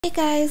Hey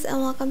guys,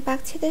 and welcome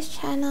back to this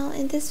channel.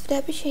 In this video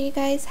I'll be showing you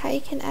guys how you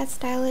can add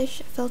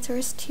stylish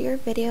filters to your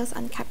videos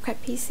on CapCut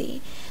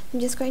PC. I'm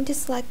just going to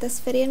select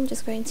this video. I'm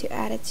just going to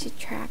add it to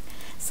track.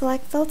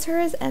 Select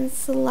filters and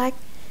select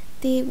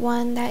the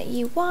one that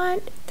you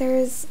want.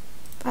 There's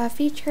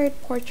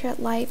featured,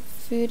 portrait, life,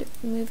 food,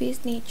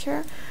 movies,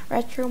 nature,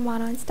 retro,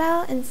 mono, and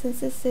style. And since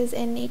this is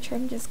in nature,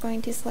 I'm just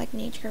going to select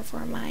nature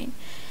for mine.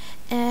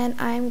 And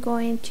I'm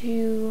going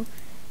to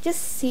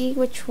just see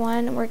which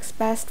one works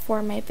best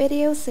for my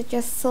video, so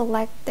just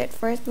select it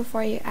first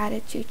before you add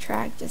it to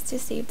track, just to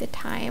save the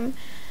time.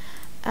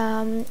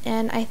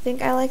 And I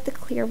think I like the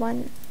clear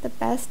one the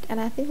best,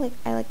 and I think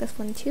I like this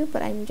one too,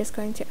 but I'm just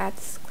going to add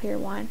this clear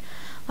one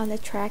on the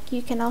track.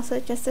 You can also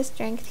adjust the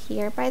strength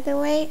here, by the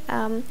way.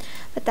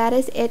 But that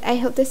is it. I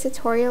hope this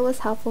tutorial was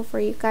helpful for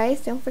you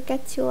guys. Don't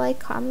forget to like,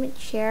 comment,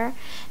 share,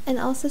 and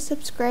also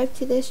subscribe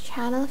to this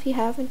channel if you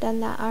haven't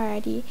done that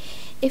already.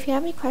 If you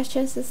have any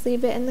questions, just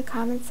leave it in the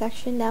comment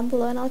section down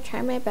below, and I'll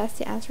try my best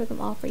to answer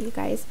them all for you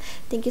guys.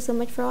 Thank you so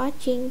much for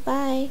watching.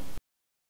 Bye!